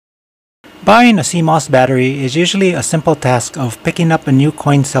Buying a CMOS battery is usually a simple task of picking up a new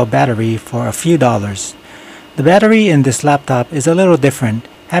coin cell battery for a few dollars. The battery in this laptop is a little different,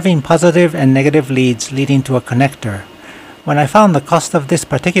 having positive and negative leads leading to a connector. When I found the cost of this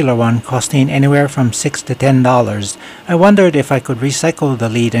particular one costing anywhere from $6 to $10, I wondered if I could recycle the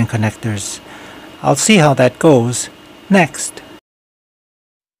lead and connectors. I'll see how that goes next.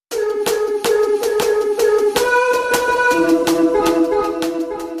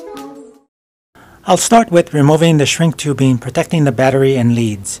 I'll start with removing the shrink tubing protecting the battery and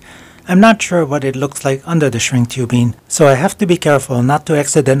leads. I'm not sure what it looks like under the shrink tubing, so I have to be careful not to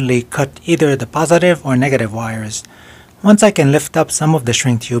accidentally cut either the positive or negative wires. Once I can lift up some of the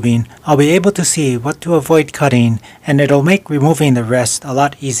shrink tubing, I'll be able to see what to avoid cutting, and it'll make removing the rest a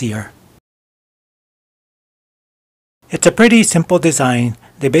lot easier. It's a pretty simple design.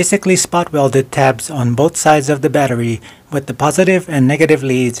 They basically spot welded tabs on both sides of the battery with the positive and negative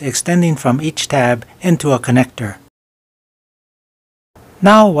leads extending from each tab into a connector.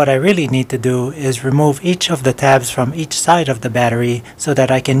 Now what I really need to do is remove each of the tabs from each side of the battery so that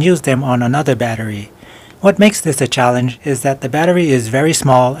I can use them on another battery. What makes this a challenge is that the battery is very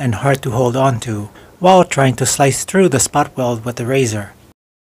small and hard to hold on to, while trying to slice through the spot weld with the razor.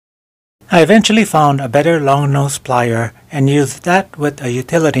 I eventually found a better long-nose plier and used that with a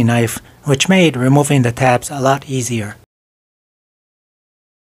utility knife, which made removing the tabs a lot easier.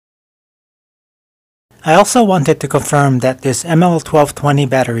 I also wanted to confirm that this ML1220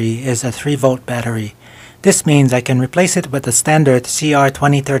 battery is a 3-volt battery. This means I can replace it with a standard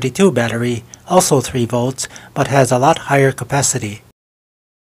CR2032 battery, also 3 volts, but has a lot higher capacity.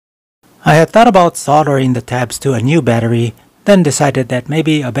 I had thought about soldering the tabs to a new battery, then decided that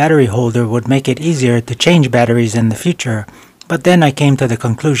maybe a battery holder would make it easier to change batteries in the future, but then I came to the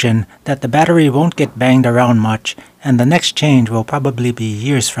conclusion that the battery won't get banged around much and the next change will probably be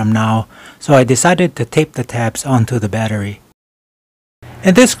years from now, so I decided to tape the tabs onto the battery.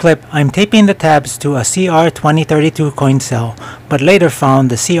 In this clip, I'm taping the tabs to a CR2032 coin cell, but later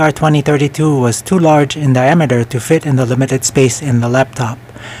found the CR2032 was too large in diameter to fit in the limited space in the laptop.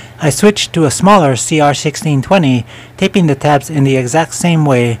 I switched to a smaller CR1620, taping the tabs in the exact same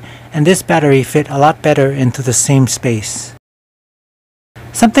way, and this battery fit a lot better into the same space.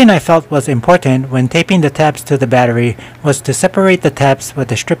 Something I felt was important when taping the tabs to the battery was to separate the tabs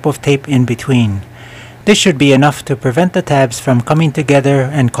with a strip of tape in between. This should be enough to prevent the tabs from coming together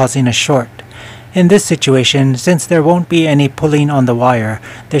and causing a short. In this situation, since there won't be any pulling on the wire,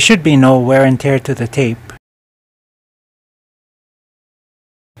 there should be no wear and tear to the tape.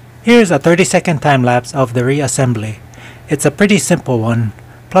 Here's a 30-second time-lapse of the reassembly. It's a pretty simple one.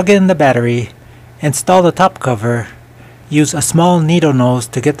 Plug in the battery, install the top cover, use a small needle nose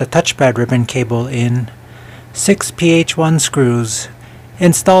to get the touchpad ribbon cable in, 6 PH1 screws,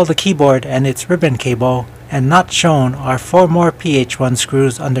 install the keyboard and its ribbon cable, and not shown are 4 more PH1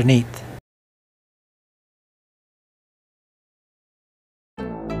 screws underneath.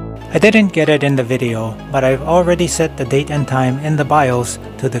 I didn't get it in the video, but I've already set the date and time in the BIOS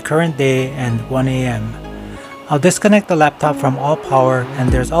to the current day and 1 AM. I'll disconnect the laptop from all power, and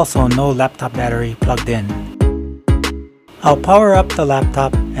there's also no laptop battery plugged in. I'll power up the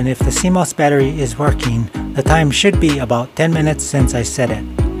laptop, and if the CMOS battery is working, the time should be about 10 minutes since I set it.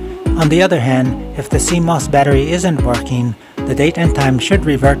 On the other hand, if the CMOS battery isn't working, the date and time should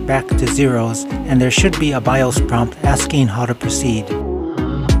revert back to zeros, and there should be a BIOS prompt asking how to proceed.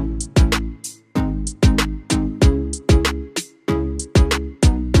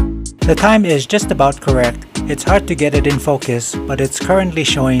 The time is just about correct. It's hard to get it in focus, but it's currently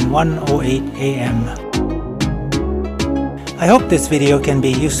showing 1:08 AM. I hope this video can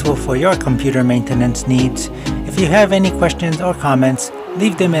be useful for your computer maintenance needs. If you have any questions or comments,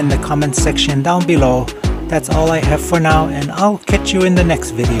 leave them in the comments section down below. That's all I have for now, and I'll catch you in the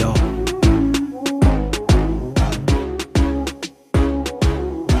next video.